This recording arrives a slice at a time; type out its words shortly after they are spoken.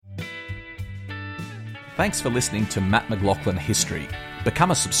Thanks for listening to Matt McLaughlin History.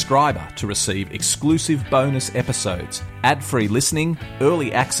 Become a subscriber to receive exclusive bonus episodes, ad-free listening,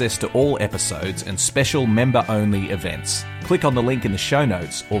 early access to all episodes, and special member-only events. Click on the link in the show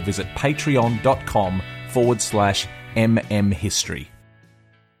notes or visit patreon.com/mmhistory.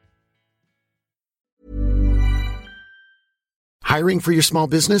 Hiring for your small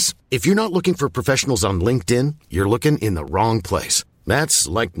business? If you're not looking for professionals on LinkedIn, you're looking in the wrong place. That's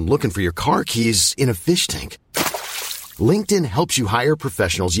like looking for your car keys in a fish tank. LinkedIn helps you hire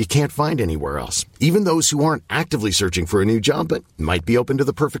professionals you can't find anywhere else, even those who aren't actively searching for a new job but might be open to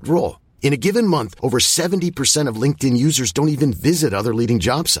the perfect role. In a given month, over 70% of LinkedIn users don't even visit other leading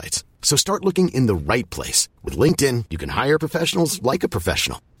job sites. So start looking in the right place. With LinkedIn, you can hire professionals like a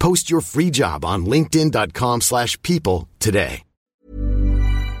professional. Post your free job on linkedin.com/people today.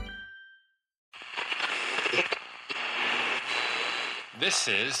 This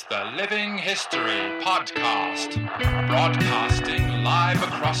is the Living History Podcast, broadcasting live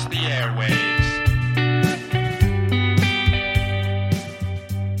across the airwaves.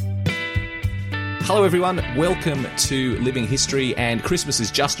 Hello everyone, welcome to Living History, and Christmas is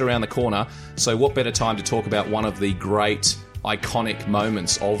just around the corner, so what better time to talk about one of the great, iconic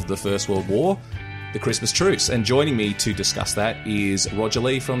moments of the First World War, the Christmas Truce. And joining me to discuss that is Roger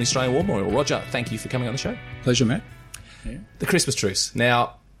Lee from the Australian War Memorial. Roger, thank you for coming on the show. Pleasure, Matt. Yeah. The Christmas Truce.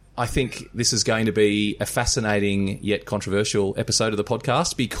 Now, I think this is going to be a fascinating yet controversial episode of the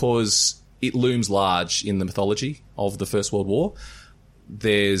podcast because it looms large in the mythology of the First World War.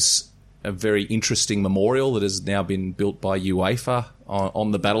 There's a very interesting memorial that has now been built by UEFA on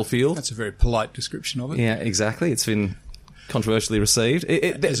the battlefield. That's a very polite description of it. Yeah, exactly. It's been controversially received.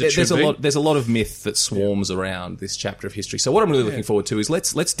 There's a lot of myth that swarms around this chapter of history. So what I'm really looking forward to is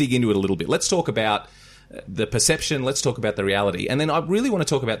let's dig into it a little bit. Let's talk about the perception, let's talk about the reality. And then I really want to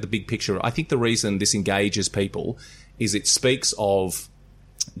talk about the big picture. I think the reason this engages people is it speaks of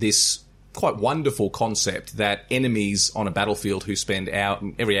this quite wonderful concept that enemies on a battlefield who spend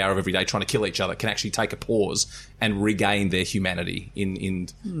every hour of every day trying to kill each other can actually take a pause and regain their humanity in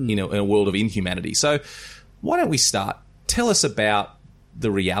a world of inhumanity. So why don't we start? Tell us about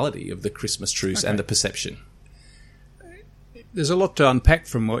the reality of the Christmas Truce and the perception. There's a lot to unpack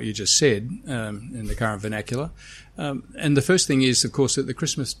from what you just said in the current vernacular. And the first thing is, of course, that the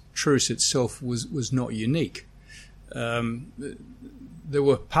Christmas Truce itself was not unique. There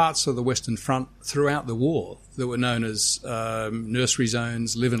were parts of the Western Front throughout the war that were known as nursery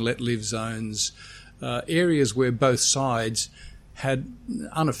zones, live and let live zones, areas where both sides had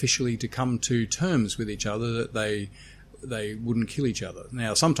unofficially to come to terms with each other that they wouldn't kill each other.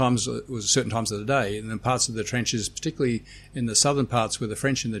 Now, sometimes it was certain times of the day, and in parts of the trenches, particularly in the southern parts where the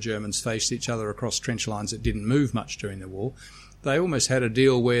French and the Germans faced each other across trench lines that didn't move much during the war, they almost had a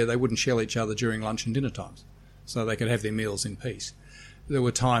deal where they wouldn't shell each other during lunch and dinner times, so they could have their meals in peace. There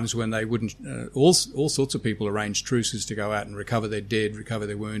were times when they wouldn't. All sorts of people arranged truces to go out and recover their dead, recover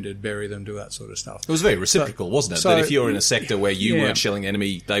their wounded, bury them, do that sort of stuff. It was very reciprocal, wasn't it? That if you're in a sector where you weren't shelling the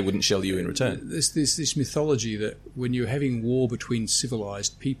enemy, they wouldn't shell you in return. There's this mythology that when you're having war between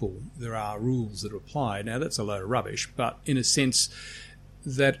civilised people, there are rules that apply. Now, that's a load of rubbish, but in a sense,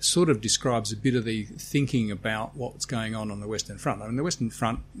 that sort of describes a bit of the thinking about what's going on the Western Front. I mean, the Western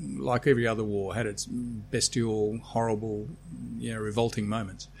Front, like every other war, had its bestial, horrible, revolting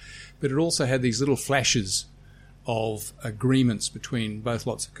moments. But it also had these little flashes of agreements between both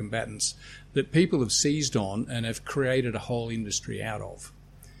lots of combatants that people have seized on and have created a whole industry out of.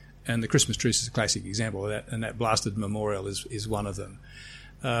 And the Christmas Truce is a classic example of that, and that blasted memorial is one of them.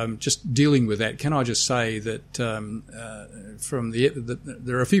 Just dealing with that, can I just say that there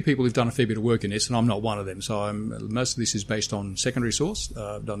are a few people who've done a fair bit of work in this, and I'm not one of them. So most of this is based on secondary source.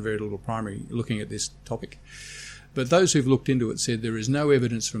 I've done very little primary looking at this topic. But those who've looked into it said there is no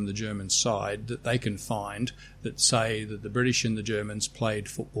evidence from the German side that they can find that say that the British and the Germans played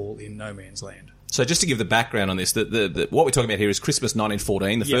football in no man's land. So just to give the background on this, what we're talking about here is Christmas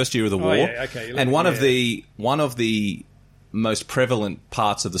 1914, the first year of the war. And one of the most prevalent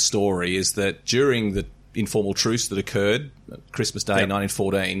parts of the story is that during the informal truce that occurred, Christmas Day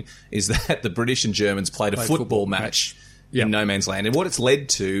 1914, is that the British and Germans played a football match in no man's land. And what it's led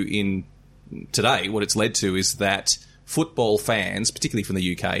to is that football fans, particularly from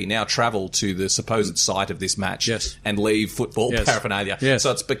the UK, now travel to the supposed site of this match and leave football paraphernalia. Yes.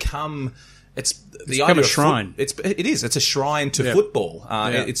 So it's become a shrine. It's a shrine to football.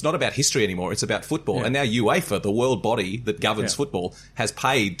 It's not about history anymore. It's about football. Yeah. And now UEFA, the world body that governs football, has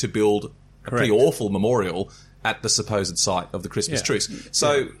paid to build a pretty awful memorial at the supposed site of the Christmas truce.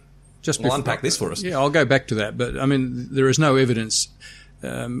 So we'll unpack this for us. Yeah, I'll go back to that. But, I mean, there is no evidence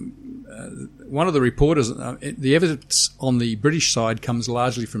One of the reporters, the evidence on the British side comes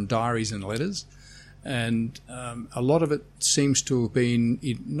largely from diaries and letters, and a lot of it seems to have been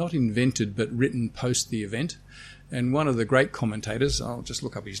not invented but written post the event. And one of the great commentators, I'll just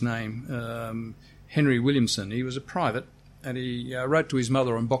look up his name, Henry Williamson, he was a private, and he wrote to his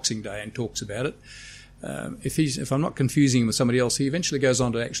mother on Boxing Day and talks about it. If I'm not confusing him with somebody else, he eventually goes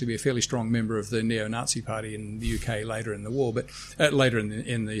on to actually be a fairly strong member of the neo-Nazi party in the UK later in the war, but later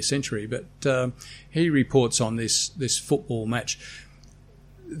in the century. But he reports on this football match.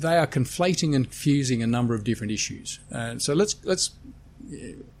 They are conflating and confusing a number of different issues. So let's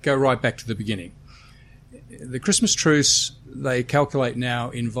go right back to the beginning. The Christmas truce, they calculate now,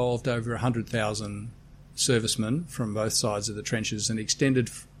 involved over 100,000 servicemen from both sides of the trenches and extended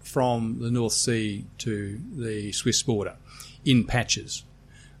from the North Sea to the Swiss border in patches.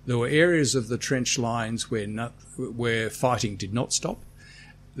 There were areas of the trench lines where fighting did not stop.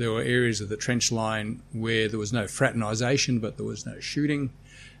 There were areas of the trench line where there was no fraternisation but there was no shooting.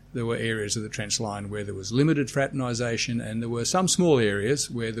 There were areas of the trench line where there was limited fraternisation, and there were some small areas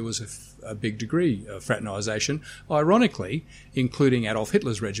where there was a big degree of fraternisation, ironically including Adolf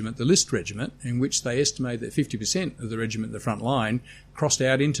Hitler's regiment, the List Regiment, in which they estimate that 50% of the regiment in the front line crossed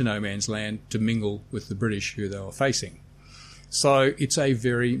out into no man's land to mingle with the British who they were facing. So it's a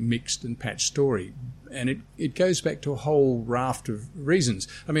very mixed and patched story. And it goes back to a whole raft of reasons.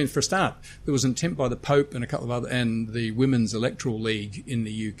 I mean, for a start, there was an attempt by the Pope and a couple of other, and the Women's Electoral League in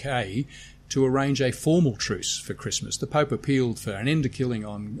the UK to arrange a formal truce for Christmas. The Pope appealed for an end to killing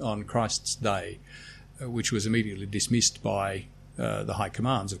on Christ's Day, which was immediately dismissed by the high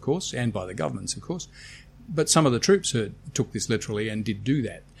commands, of course, and by the governments, of course. But some of the troops took this literally and did do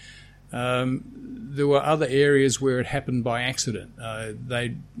that. There were other areas where it happened by accident.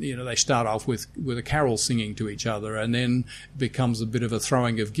 They start off with a carol singing to each other, and then it becomes a bit of a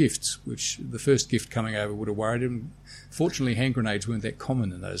throwing of gifts, which the first gift coming over would have worried him. Fortunately, hand grenades weren't that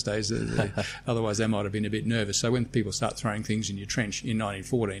common in those days. Otherwise, they might have been a bit nervous. So when people start throwing things in your trench in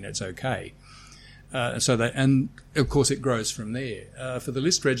 1914, it's okay. And of course, it grows from there. For the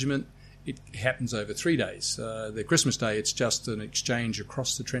List Regiment, it happens over 3 days. The Christmas Day, it's just an exchange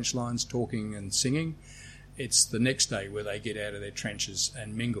across the trench lines, talking and singing. It's the next day where they get out of their trenches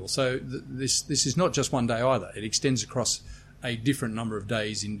and mingle. So this is not just one day either. It extends across a different number of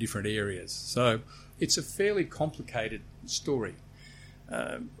days in different areas. So it's a fairly complicated story.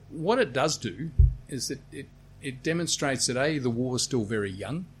 What it does do is that it demonstrates that, A, the war is still very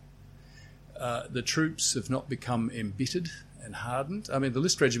young. The troops have not become embittered and hardened. I mean, the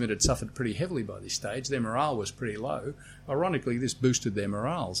List Regiment had suffered pretty heavily by this stage. Their morale was pretty low. Ironically, this boosted their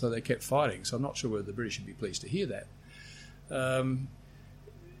morale, so they kept fighting. So I'm not sure whether the British would be pleased to hear that.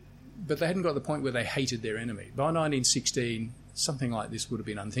 But they hadn't got to the point where they hated their enemy. By 1916, something like this would have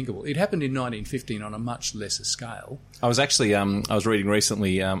been unthinkable. It happened in 1915 on a much lesser scale. I was actually, I was reading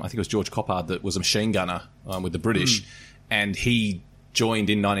recently, I think it was George Coppard that was a machine gunner with the British, and he joined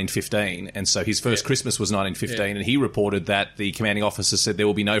in 1915, and so his first Christmas was 1915, and he reported that the commanding officer said there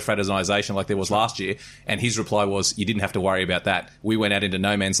will be no fraternisation like there was last year, and his reply was, you didn't have to worry about that. We went out into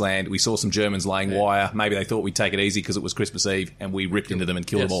no man's land, we saw some Germans laying wire, maybe they thought we'd take it easy because it was Christmas Eve, and we ripped into them and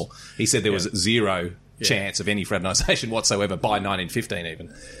killed them all. He said there was zero chance of any fraternisation whatsoever by 1915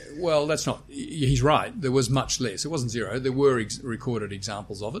 even. Well, that's not... He's right. There was much less. It wasn't zero. There were recorded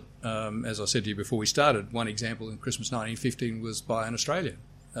examples of it. As I said to you before we started, one example in Christmas 1915 was by an Australian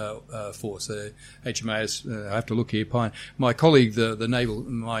force, HMAS. I have to look here. My colleague,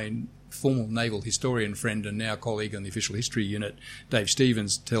 my former naval historian friend and now colleague on the official history unit, Dave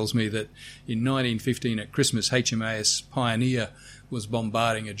Stevens, tells me that in 1915 at Christmas, HMAS Pioneer was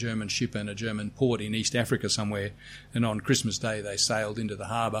bombarding a German ship and a German port in East Africa somewhere, and on Christmas Day they sailed into the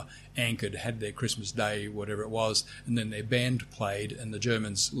harbour, anchored, had their Christmas Day, whatever it was, and then their band played, and the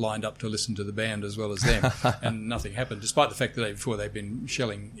Germans lined up to listen to the band as well as them, and nothing happened, despite the fact that before they'd been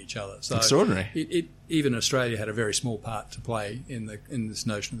shelling each other. So extraordinary. Even Australia had a very small part to play in this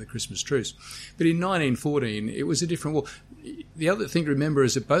notion of the Christmas truce. But in 1914, it was a different war. The other thing to remember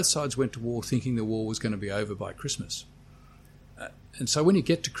is that both sides went to war thinking the war was going to be over by Christmas. And so when you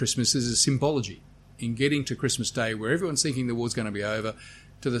get to Christmas, there's a symbology in getting to Christmas Day where everyone's thinking the war's going to be over.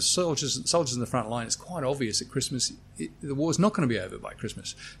 To the soldiers in the front line, it's quite obvious at Christmas the war's not going to be over by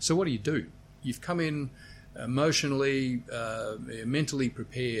Christmas. So what do? You've come in emotionally, mentally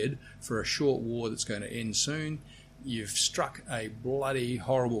prepared for a short war that's going to end soon. You've struck a bloody,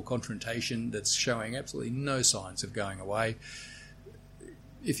 horrible confrontation that's showing absolutely no signs of going away.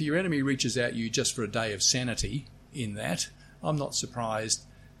 If your enemy reaches out you just for a day of sanity in that, I'm not surprised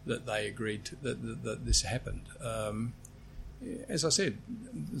that they agreed that this happened. as I said,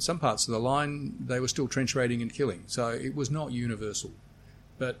 in some parts of the line, they were still trench raiding and killing. So it was not universal.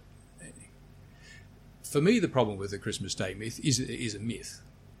 But for me, the problem with the Christmas Day myth is a myth.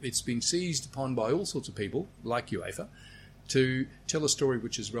 It's been seized upon by all sorts of people, like UEFA, to tell a story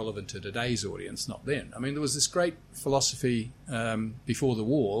which is relevant to today's audience, not then. I mean, there was this great philosophy before the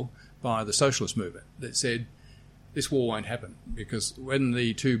war by the socialist movement that said, this war won't happen because when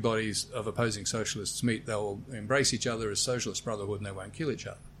the two bodies of opposing socialists meet, they'll embrace each other as socialist brotherhood and they won't kill each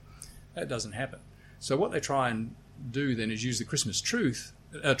other. That doesn't happen. So what they try and do then is use the Christmas truce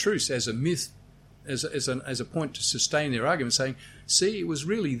as a myth, as a point to sustain their argument, saying, see, it was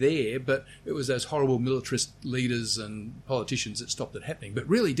really there, but it was those horrible militarist leaders and politicians that stopped it happening. But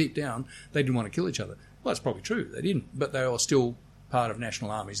really, deep down, they didn't want to kill each other. Well, that's probably true. They didn't, but they were still part of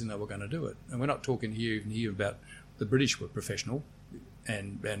national armies and they were going to do it. And we're not talking here about the British were professional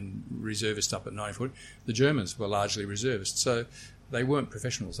and reservists up at 1940. The Germans were largely reservists, so they weren't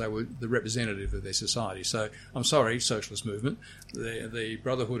professionals. They were the representative of their society. So I'm sorry, socialist movement. The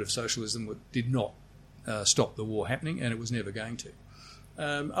Brotherhood of Socialism did not stop the war happening, and it was never going to.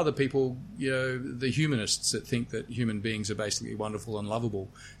 Other people, the humanists that think that human beings are basically wonderful and lovable,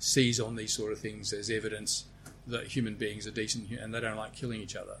 seize on these sort of things as evidence that human beings are decent and they don't like killing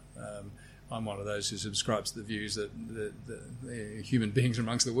each other. I'm one of those who subscribes to the views that human beings are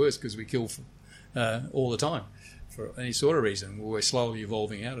amongst the worst because we kill all the time for any sort of reason. We're slowly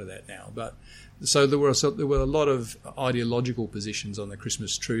evolving out of that now. But so there were a lot of ideological positions on the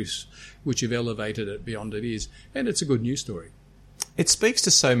Christmas truce which have elevated it beyond it is, and it's a good news story. It speaks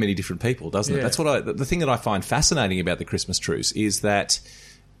to so many different people, doesn't it? That's the thing that I find fascinating about the Christmas truce is that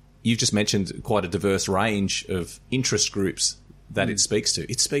you've just mentioned quite a diverse range of interest groups that it speaks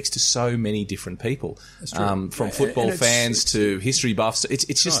to. It speaks to so many different people, from football fans to history buffs.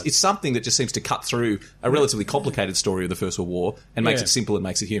 It's something that just seems to cut through a relatively complicated story of the First World War and makes it simple and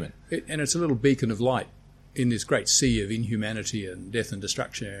makes it human. And it's a little beacon of light in this great sea of inhumanity and death and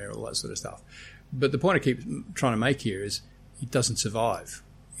destruction and all that sort of stuff. But the point I keep trying to make here is it doesn't survive.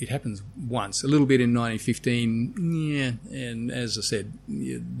 It happens once, a little bit in 1915, and as I said,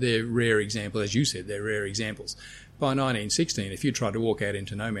 they're rare examples. As you said, they're rare examples. By 1916, if you tried to walk out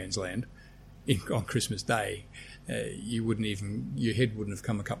into no man's land on Christmas Day, your head wouldn't have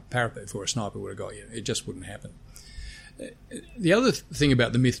come a couple of parapet before a sniper would have got you. It just wouldn't happen. The other thing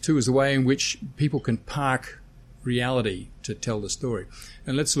about the myth too is the way in which people can park reality to tell the story.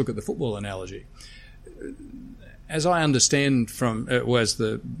 And let's look at the football analogy. As I understand from, as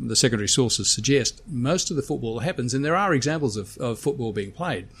the secondary sources suggest, most of the football that happens, and there are examples of football being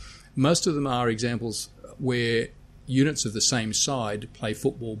played, most of them are examples where units of the same side play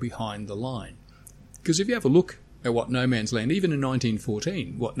football behind the line. Because if you have a look at what no man's land, even in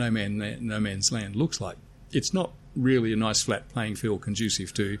 1914, what no man's land looks like, it's not really a nice flat playing field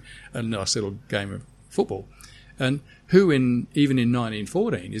conducive to a nice little game of football. And who even in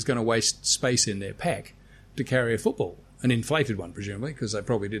 1914 is going to waste space in their pack to carry a football? An inflated one, presumably, because they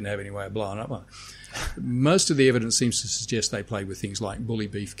probably didn't have any way of blowing up one. Most of the evidence seems to suggest they played with things like bully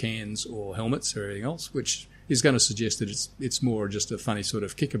beef cans or helmets or everything else, which is going to suggest that it's more just a funny sort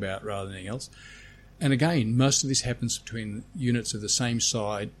of kickabout rather than anything else. And again, most of this happens between units of the same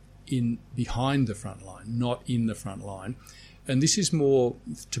side behind the front line, not in the front line. And this is more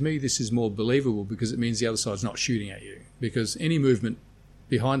believable because it means the other side's not shooting at you. Because any movement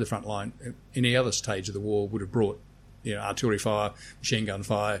behind the front line, any other stage of the war, would have brought artillery fire, machine gun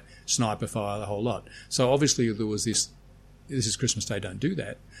fire, sniper fire, the whole lot. So obviously there was this is Christmas Day, don't do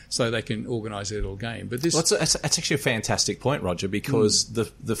that, so they can organise their little game. But this... That's actually a fantastic point, Roger, because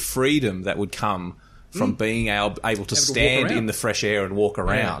the freedom that would come from being able to stand in the fresh air and walk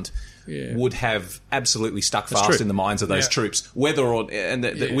around would have absolutely stuck fast in the minds of those troops. Whether or... And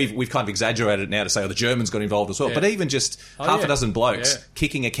we've kind of exaggerated it now to say, the Germans got involved as well. But even just half a dozen blokes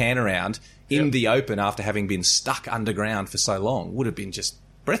kicking a can around in the open after having been stuck underground for so long would have been just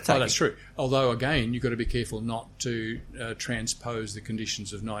breathtaking. Oh, that's true. Although, again, you've got to be careful not to transpose the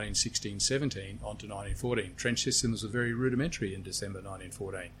conditions of 1916-17 onto 1914. Trench systems were very rudimentary in December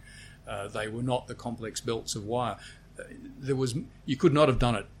 1914. They were not the complex belts of wire. You could not have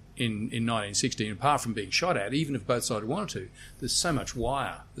done it in 1916, apart from being shot at, even if both sides wanted to. There's so much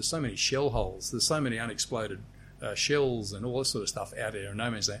wire. There's so many shell holes. There's so many unexploded shells and all this sort of stuff out there in no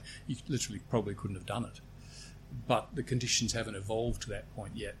man's land. You literally probably couldn't have done it. But the conditions haven't evolved to that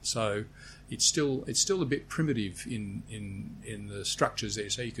point yet. So it's still a bit primitive in the structures there,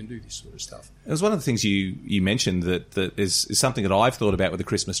 so you can do this sort of stuff. It was one of the things you mentioned that is something that I've thought about with the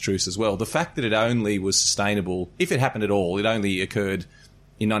Christmas truce as well. The fact that it only was sustainable, if it happened at all, it only occurred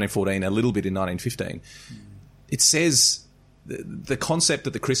in 1914, a little bit in 1915. It says the concept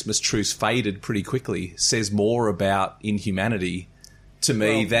that the Christmas truce faded pretty quickly says more about inhumanity to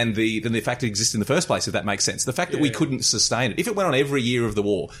me than the fact it exists in the first place, if that makes sense. The fact that we couldn't sustain it. If it went on every year of the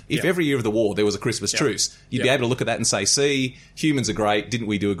war, every year of the war there was a Christmas truce, you'd be able to look at that and say, see, humans are great, didn't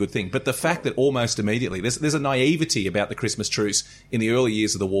we do a good thing? But the fact that almost immediately, there's a naivety about the Christmas truce in the early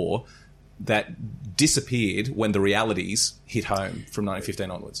years of the war that disappeared when the realities hit home from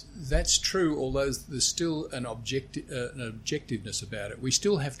 1915 onwards. That's true, although there's still an objectiveness about it. We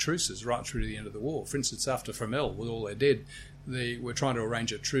still have truces right through to the end of the war. For instance, after Fromelles, with all their dead, they were trying to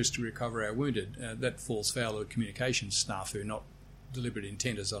arrange a truce to recover our wounded. That falls foul of communications snafu, not deliberate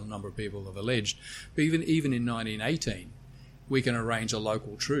intent, as a number of people have alleged. But even in 1918, we can arrange a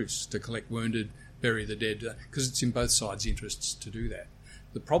local truce to collect wounded, bury the dead, because it's in both sides' interests to do that.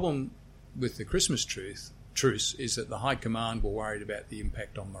 The problem with the Christmas truce is that the High Command were worried about the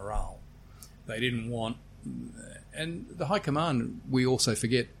impact on morale. They didn't want... And the High Command, we also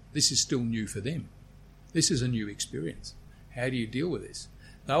forget, this is still new for them. This is a new experience. How do you deal with this?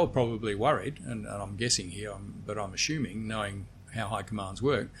 They were probably worried, and I'm guessing here, but I'm assuming, knowing how High Commands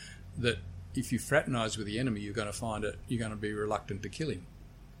work, that if you fraternise with the enemy, you're going to find it, you're going to be reluctant to kill him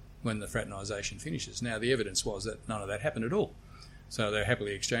when the fraternisation finishes. Now, the evidence was that none of that happened at all. So they're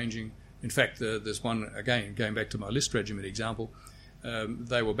happily exchanging. In fact, there's one, again, going back to my List Regiment example,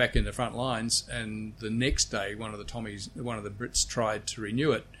 they were back in the front lines, and the next day one of the Brits tried to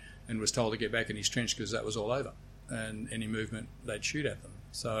renew it and was told to get back in his trench because that was all over, and any movement they'd shoot at them.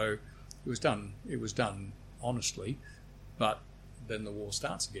 So it was done honestly, but then the war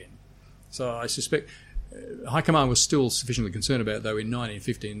starts again. So I suspect High Command was still sufficiently concerned about it, though in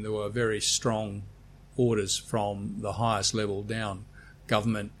 1915 there were very strong orders from the highest level down,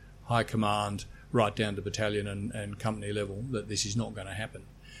 government, High Command, right down to battalion and company level, that this is not going to happen.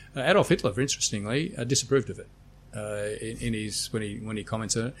 Adolf Hitler, interestingly, disapproved of it in his when he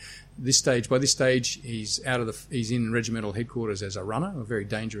comments on it. By this stage, he's in regimental headquarters as a runner, a very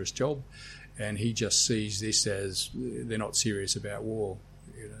dangerous job, and he just sees this as they're not serious about war.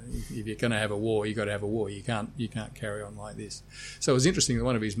 You know, if you're going to have a war, you've got to have a war. You can't carry on like this. So it was interesting that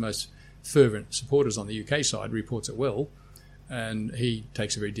one of his most fervent supporters on the UK side reports it well, and he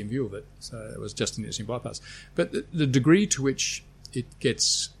takes a very dim view of it. So it was just an interesting bypass. But the degree to which it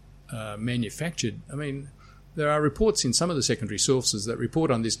gets manufactured, I mean, there are reports in some of the secondary sources that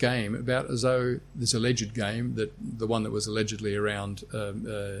report on this game about as though this alleged game, that the one that was allegedly around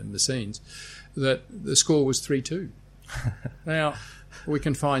Messines, that the score was 3-2. Now, we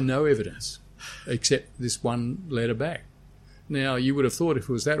can find no evidence except this one letter back. Now, you would have thought if it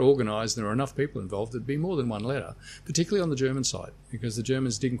was that organised and there were enough people involved, there'd be more than one letter, particularly on the German side, because the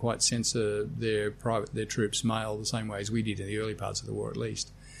Germans didn't quite censor their troops' mail the same way as we did in the early parts of the war, at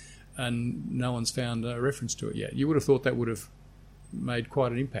least. And no one's found a reference to it yet. You would have thought that would have made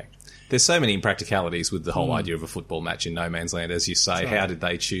quite an impact. There's so many impracticalities with the whole idea of a football match in no man's land, as you say. How did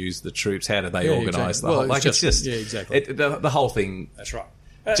they choose the troops? How did they organise the whole... exactly. The whole thing... That's right.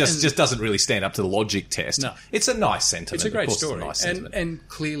 Just doesn't really stand up to the logic test. No. It's a nice sentiment. It's a great story. Nice and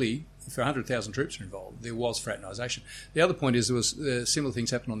clearly, if 100,000 troops are involved, there was fraternisation. The other point is there was similar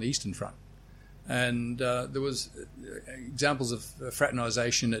things happened on the Eastern Front. And there was examples of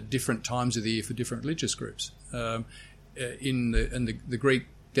fraternisation at different times of the year for different religious groups. In the Greek,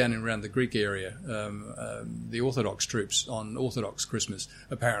 down and around the Greek area, the Orthodox troops on Orthodox Christmas,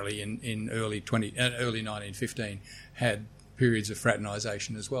 apparently in early 1915, had periods of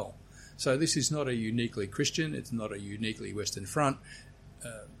fraternisation as well. So this is not a uniquely Christian, it's not a uniquely Western Front.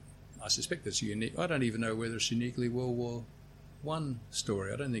 I suspect it's unique. I don't even know whether it's uniquely World War I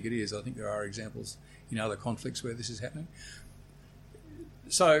story. I don't think it is. I think there are examples in other conflicts where this is happening.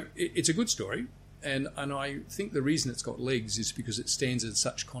 So it's a good story, and I think the reason it's got legs is because it stands in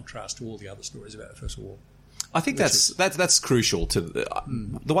such contrast to all the other stories about the First World War. I think that's crucial to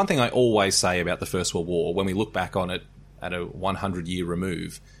the one thing I always say about the First World War when we look back on it at a 100-year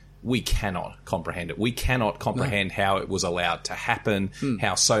remove. We cannot comprehend it. We cannot comprehend how it was allowed to happen,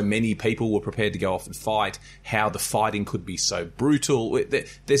 how so many people were prepared to go off and fight, how the fighting could be so brutal.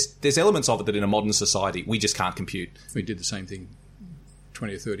 There's elements of it that in a modern society we just can't compute. We did the same thing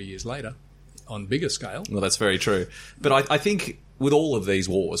 20 or 30 years later on bigger scale. Well, that's very true. But I think with all of these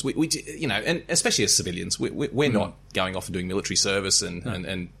wars, we and especially as civilians, we're not going off and doing military service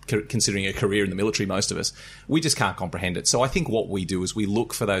and considering a career in the military, most of us. We just can't comprehend it. So I think what we do is we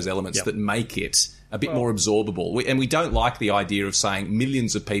look for those elements that make it a bit more absorbable. And we don't like the idea of saying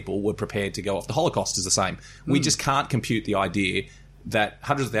millions of people were prepared to go off. The Holocaust is the same. We just can't compute the idea that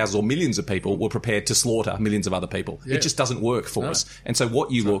hundreds of thousands or millions of people were prepared to slaughter millions of other people. Yeah. It just doesn't work for us. And so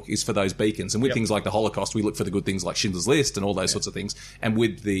what you look is for those beacons. And with things like the Holocaust, we look for the good things like Schindler's List and all those sorts of things. And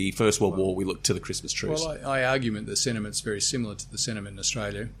with the First World War, we look to the Christmas truce. Well, I argue the sentiment's very similar to the sentiment in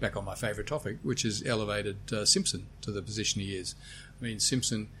Australia, back on my favourite topic, which has elevated Simpson to the position he is. I mean,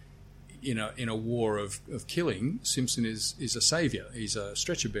 Simpson, in a war of killing, Simpson is a saviour. He's a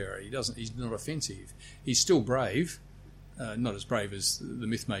stretcher bearer. He's not offensive. He's still brave. Not as brave as the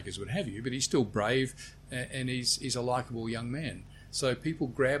myth makers would have you, but he's still brave, and he's a likeable young man. So people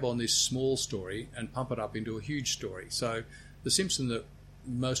grab on this small story and pump it up into a huge story. So the Simpson that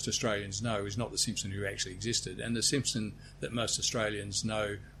most Australians know is not the Simpson who actually existed, and the Simpson that most Australians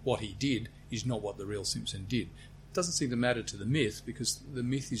know what he did is not what the real Simpson did. It doesn't seem to matter to the myth, because the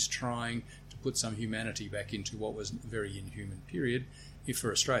myth is trying to put some humanity back into what was a very inhuman period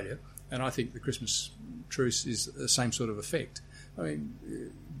for Australia. And I think the Christmas truce is the same sort of effect. I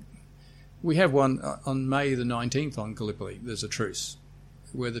mean, we have one on May the 19th on Gallipoli. There's a truce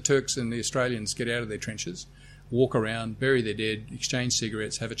where the Turks and the Australians get out of their trenches, walk around, bury their dead, exchange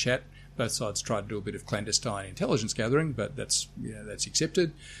cigarettes, have a chat. Both sides try to do a bit of clandestine intelligence gathering, but that's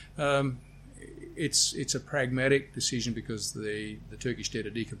accepted. It's a pragmatic decision because the Turkish dead are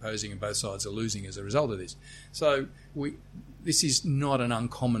decomposing and both sides are losing as a result of this. So this is not an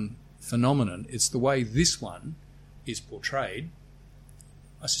uncommon phenomenon. It's the way this one is portrayed.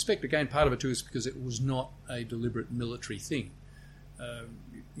 I suspect, again, part of it too is because it was not a deliberate military thing.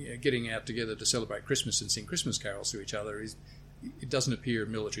 Getting out together to celebrate Christmas and sing Christmas carols to each other it doesn't appear a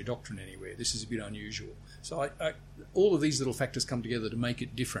military doctrine anywhere. This is a bit unusual. So all of these little factors come together to make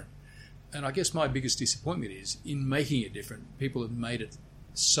it different. And I guess my biggest disappointment is in making it different, people have made it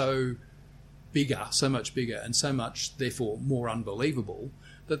so much bigger, and so much, therefore, more unbelievable,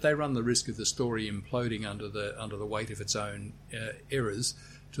 that they run the risk of the story imploding under the weight of its own errors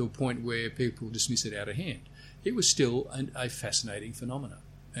to a point where people dismiss it out of hand. It was still a fascinating phenomenon,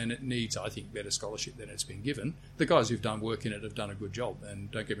 and it needs, I think, better scholarship than it's been given. The guys who've done work in it have done a good job,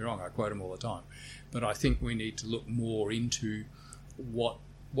 and don't get me wrong, I quote them all the time. But I think we need to look more into what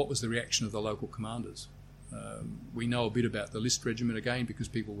was the reaction of the local commanders. We know a bit about the List Regiment again because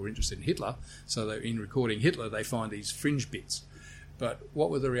people were interested in Hitler, so in recording Hitler they find these fringe bits. But what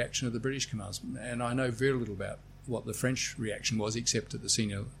were the reaction of the British commanders? And I know very little about what the French reaction was, except at the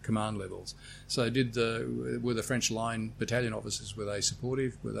senior command levels. So were the French line battalion officers, were they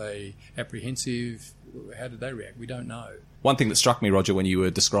supportive? Were they apprehensive? How did they react? We don't know. One thing that struck me, Roger, when you were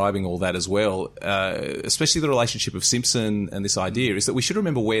describing all that as well, especially the relationship of Simpson and this idea, is that we should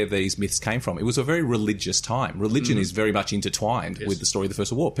remember where these myths came from. It was a very religious time. Religion is very much intertwined with the story of the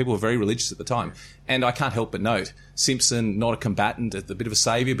First World War. People were very religious at the time. And I can't help but note, Simpson, not a combatant, a bit of a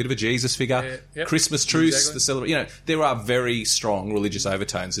saviour, a bit of a Jesus figure, Christmas truce, the celebration. There are very strong religious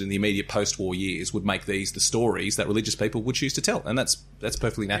overtones that in the immediate post-war years would make these the stories that religious people would choose to tell. And that's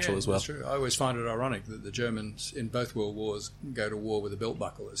perfectly natural as well. That's true. I always find it ironic that the Germans in both World Wars go to war with a belt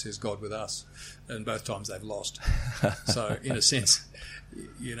buckle that says God with us, and both times they've lost. So in a sense,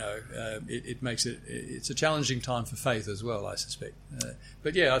 it makes it's a challenging time for faith as well, I suspect.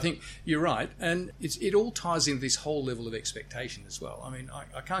 But I think you're right, and it all ties into this whole level of expectation as well. I mean,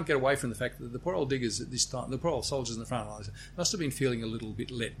 I can't get away from the fact that the poor old diggers at this time, the poor old soldiers in the front lines, must have been feeling a little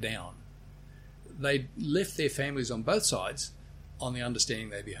bit let down. They left their families on both sides on the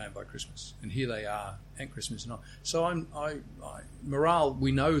understanding they'd be home by Christmas, and here they are at Christmas and all. So morale.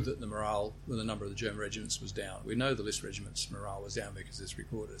 We know that the morale with a number of the German regiments was down. We know the List regiment's morale was down because it's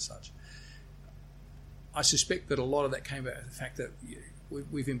recorded as such. I suspect that a lot of that came out of the fact that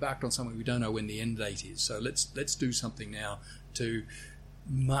we've embarked on something we don't know when the end date is. So let's do something now to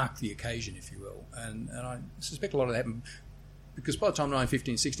mark the occasion, if you will. And I suspect a lot of that happened because by the time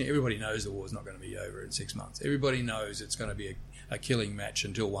 1915, 16, everybody knows the war's not going to be over in 6 months. Everybody knows it's going to be a killing match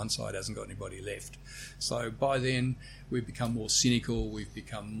until one side hasn't got anybody left. So by then, we've become more cynical, we've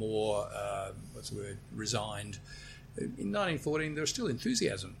become more, resigned. In 1914, there was still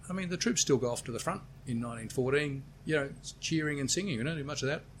enthusiasm. I mean, the troops still go off to the front in 1914, cheering and singing. We don't do much of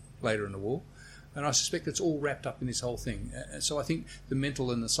that later in the war. And I suspect it's all wrapped up in this whole thing. So I think the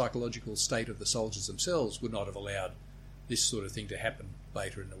mental and the psychological state of the soldiers themselves would not have allowed this sort of thing to happen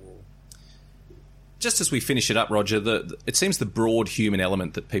later in the war. Just as we finish it up, Roger, it seems the broad human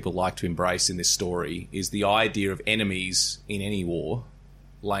element that people like to embrace in this story is the idea of enemies in any war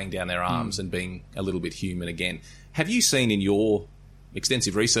laying down their arms and being a little bit human again. Have you seen in your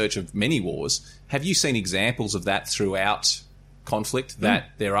extensive research of many wars, have you seen examples of that throughout conflict, that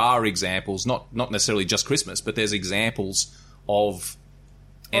there are examples, not necessarily just Christmas, but there's examples of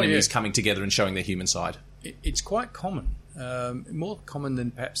enemies coming together and showing their human side? It's quite common. more common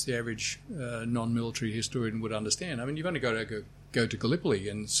than perhaps the average non-military historian would understand. I mean, you've only got to go to Gallipoli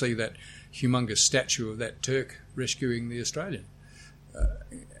and see that humongous statue of that Turk rescuing the Australian.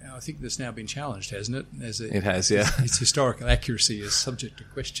 I think that's now been challenged, hasn't it? It has, yeah. Its historical accuracy is subject to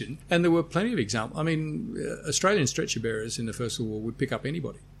question. And there were plenty of examples. I mean, Australian stretcher bearers in the First World War would pick up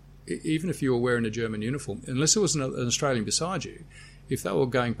anybody, even if you were wearing a German uniform. Unless there was an Australian beside you, if they were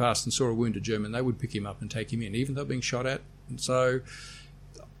going past and saw a wounded German, they would pick him up and take him in, even though being shot at. And so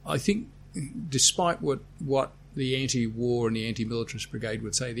I think despite what the anti-war and the anti-militarist brigade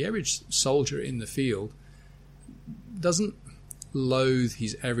would say, the average soldier in the field doesn't loathe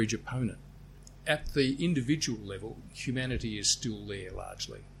his average opponent. At the individual level, humanity is still there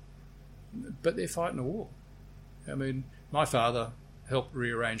largely. But they're fighting a war. I mean, my father helped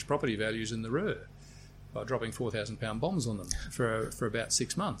rearrange property values in the Ruhr by dropping 4,000-pound bombs on them for about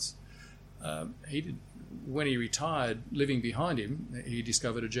 6 months. When he retired, living behind him, he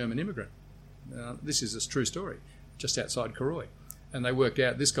discovered a German immigrant. This is a true story, just outside Karoi. And they worked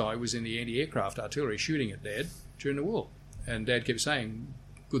out this guy was in the anti-aircraft artillery shooting at Dad during the war. And Dad kept saying,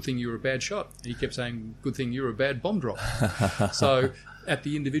 good thing you were a bad shot. He kept saying, good thing you were a bad bomb drop. So at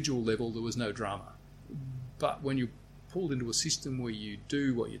the individual level, there was no drama. But when you're pulled into a system where you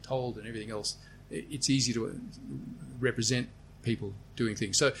do what you're told and everything else, it's easy to represent people doing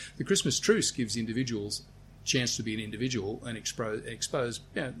things. So the Christmas truce gives individuals a chance to be an individual and expose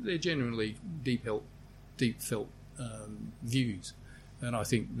their genuinely deep felt views. And I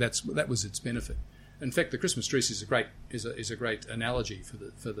think that was its benefit. In fact, the Christmas truce is a great analogy for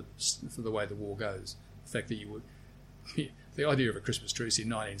the way the war goes. The fact that the idea of a Christmas truce in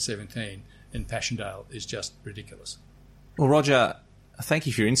 1917 in Passchendaele is just ridiculous. Well, Roger, thank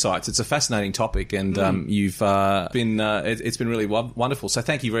you for your insights. It's a fascinating topic, and you've been it's been really wonderful. So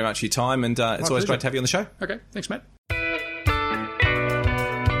thank you very much for your time, and it's always great to have you on the show. Okay, thanks, Matt.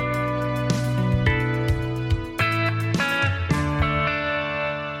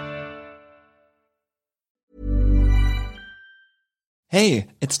 Hey,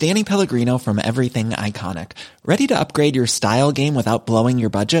 it's Danny Pellegrino from Everything Iconic. Ready to upgrade your style game without blowing your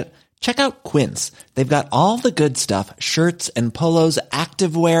budget? Check out Quince. They've got all the good stuff, shirts and polos,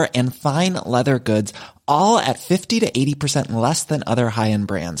 activewear, and fine leather goods, all at 50 to 80% less than other high-end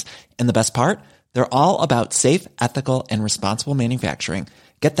brands. And the best part? They're all about safe, ethical, and responsible manufacturing.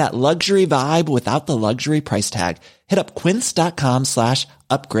 Get that luxury vibe without the luxury price tag. Hit up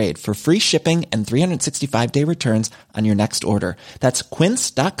quince.com/upgrade for free shipping and 365-day returns on your next order. That's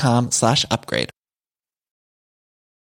quince.com/upgrade.